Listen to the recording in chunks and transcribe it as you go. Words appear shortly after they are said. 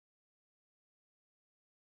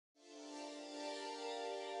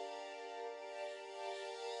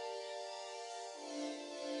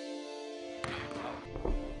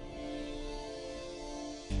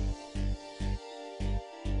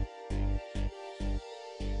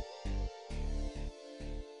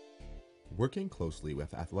Working closely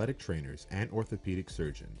with athletic trainers and orthopedic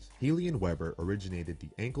surgeons, Hely and Weber originated the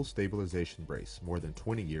ankle stabilization brace more than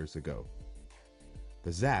 20 years ago.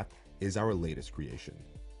 The ZAP is our latest creation.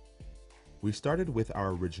 We started with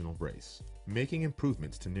our original brace, making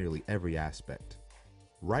improvements to nearly every aspect,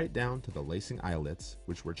 right down to the lacing eyelets,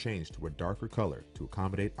 which were changed to a darker color to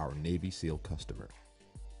accommodate our Navy SEAL customer.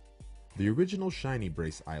 The original shiny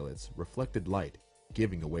brace eyelets reflected light,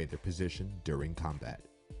 giving away their position during combat.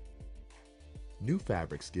 New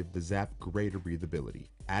fabrics give the ZAP greater breathability,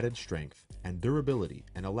 added strength, and durability,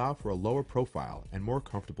 and allow for a lower profile and more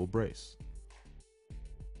comfortable brace.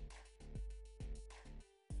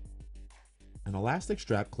 An elastic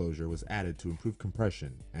strap closure was added to improve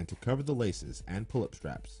compression and to cover the laces and pull-up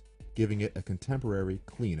straps, giving it a contemporary,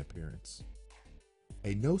 clean appearance.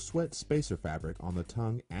 A no-sweat spacer fabric on the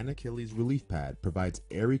tongue and Achilles relief pad provides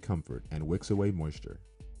airy comfort and wicks away moisture.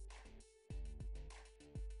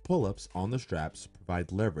 Pull-ups on the straps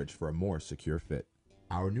provide leverage for a more secure fit.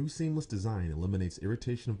 Our new seamless design eliminates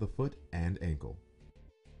irritation of the foot and ankle.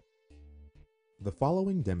 The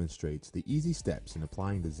following demonstrates the easy steps in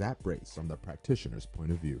applying the ZAP brace from the practitioner's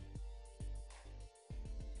point of view.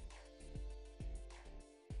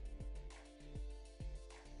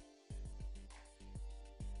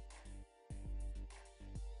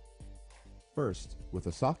 First, with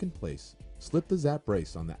a sock in place, slip the ZAP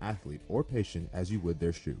brace on the athlete or patient as you would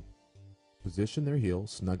their shoe. Position their heel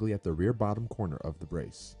snugly at the rear bottom corner of the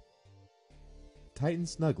brace. Tighten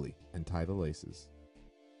snugly and tie the laces.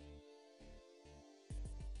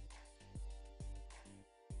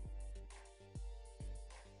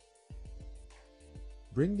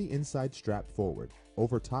 Bring the inside strap forward,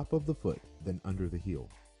 over top of the foot, then under the heel.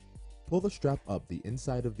 Pull the strap up the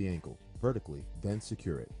inside of the ankle, vertically, then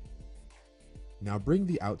secure it. Now bring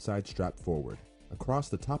the outside strap forward, across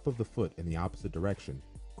the top of the foot in the opposite direction,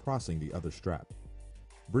 crossing the other strap.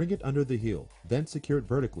 Bring it under the heel, then secure it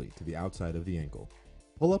vertically to the outside of the ankle.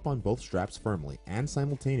 Pull up on both straps firmly and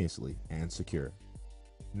simultaneously and secure.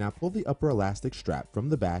 Now pull the upper elastic strap from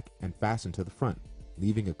the back and fasten to the front,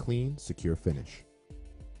 leaving a clean, secure finish.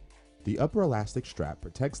 The upper elastic strap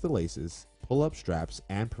protects the laces, pull-up straps,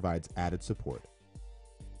 and provides added support.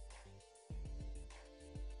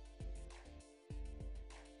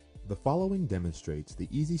 The following demonstrates the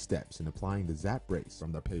easy steps in applying the ZAP brace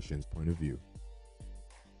from the patient's point of view.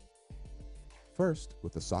 First,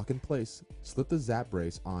 with the sock in place, slip the ZAP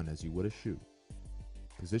brace on as you would a shoe.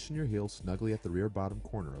 Position your heel snugly at the rear bottom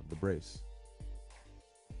corner of the brace.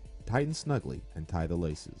 Tighten snugly and tie the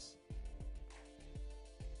laces.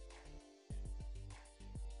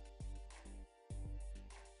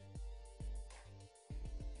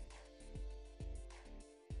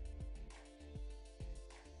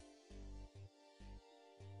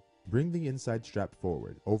 Bring the inside strap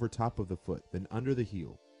forward, over top of the foot, then under the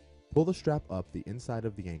heel. Pull the strap up the inside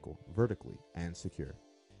of the ankle, vertically, and secure.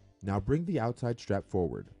 Now bring the outside strap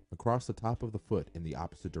forward, across the top of the foot in the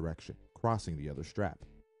opposite direction, crossing the other strap.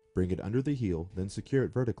 Bring it under the heel, then secure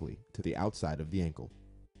it vertically to the outside of the ankle.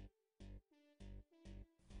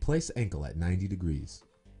 Place ankle at 90 degrees.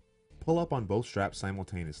 Pull up on both straps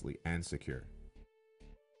simultaneously and secure.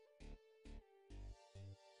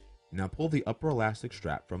 Now pull the upper elastic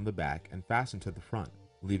strap from the back and fasten to the front,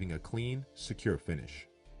 leaving a clean, secure finish.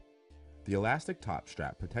 The elastic top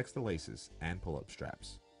strap protects the laces and pull-up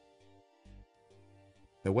straps.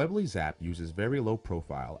 The Webley ZAP uses very low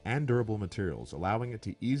profile and durable materials, allowing it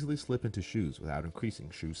to easily slip into shoes without increasing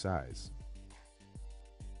shoe size.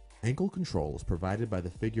 Ankle control is provided by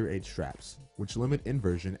the figure 8 straps, which limit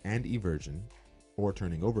inversion and eversion, or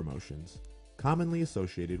turning over motions, commonly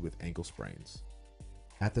associated with ankle sprains.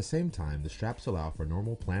 At the same time, the straps allow for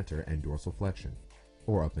normal plantar and dorsal flexion,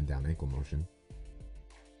 or up and down ankle motion.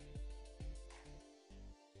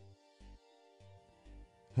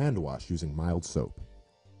 Hand wash using mild soap.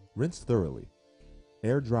 Rinse thoroughly.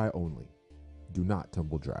 Air dry only. Do not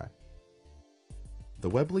tumble dry. The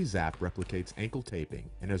Webley ZAP replicates ankle taping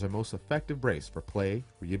and is our most effective brace for play,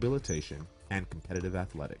 rehabilitation, and competitive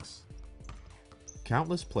athletics.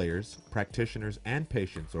 Countless players, practitioners, and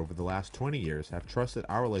patients over the last 20 years have trusted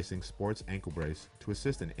our lacing sports ankle brace to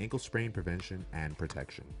assist in ankle sprain prevention and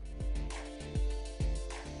protection.